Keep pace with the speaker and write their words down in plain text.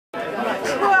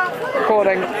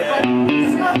recording.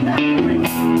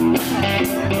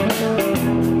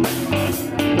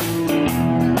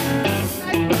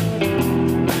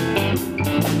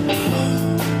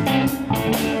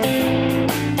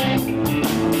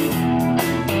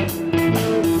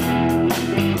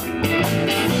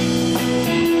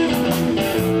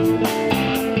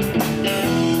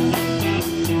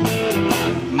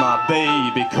 My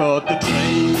baby caught the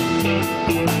train,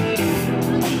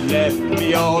 left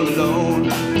me all alone.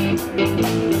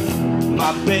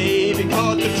 My baby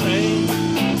caught the train,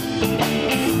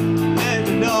 left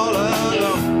me all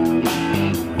alone.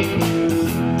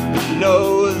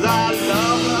 Knows I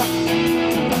love her,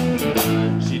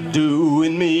 she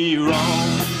doing me wrong.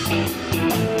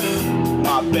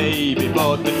 My baby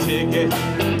bought the ticket,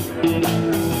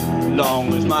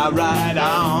 long as my ride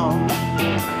on.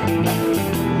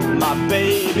 My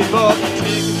baby bought the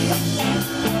ticket,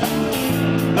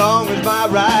 long as my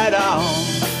ride on.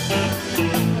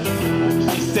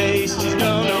 She says she's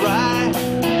gonna ride,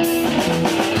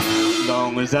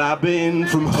 long as I've been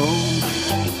from home.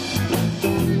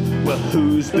 Well,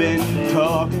 who's been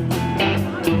talking?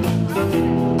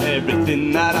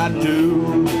 Everything that I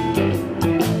do.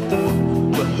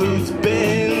 Well, who's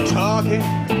been talking?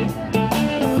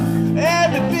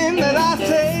 Everything that I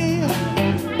say.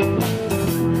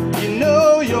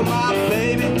 You're my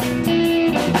baby,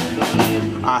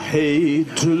 I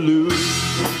hate to lose.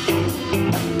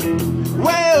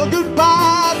 Well,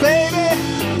 goodbye, baby,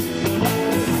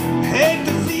 hate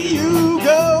to see you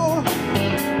go.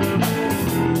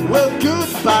 Well,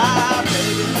 goodbye,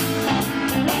 baby,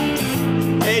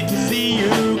 hate to see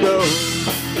you go.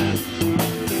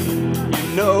 You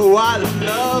know I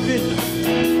love you,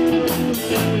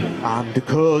 I'm the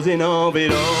cousin of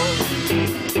it all.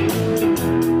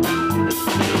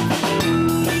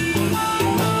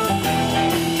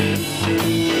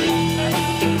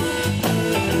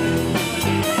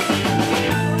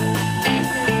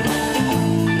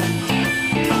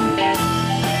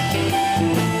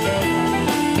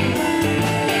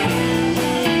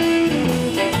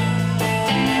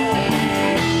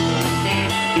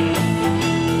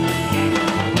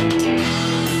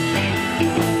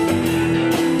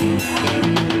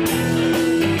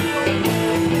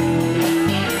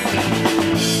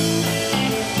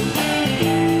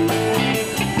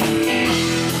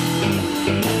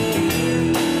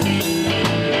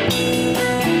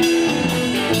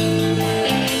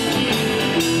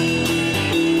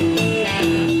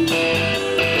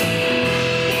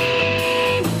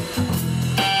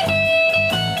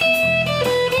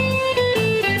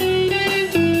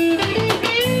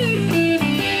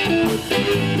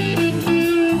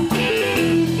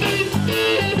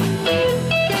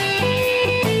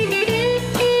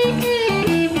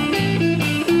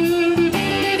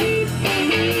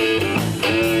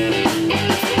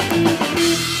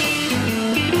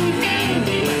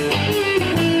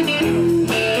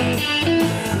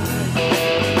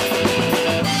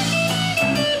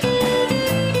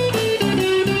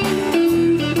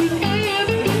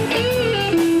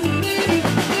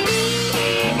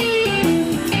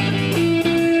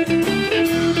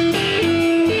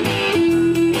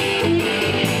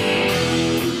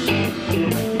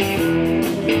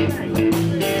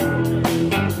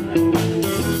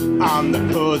 I'm the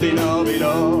cousin of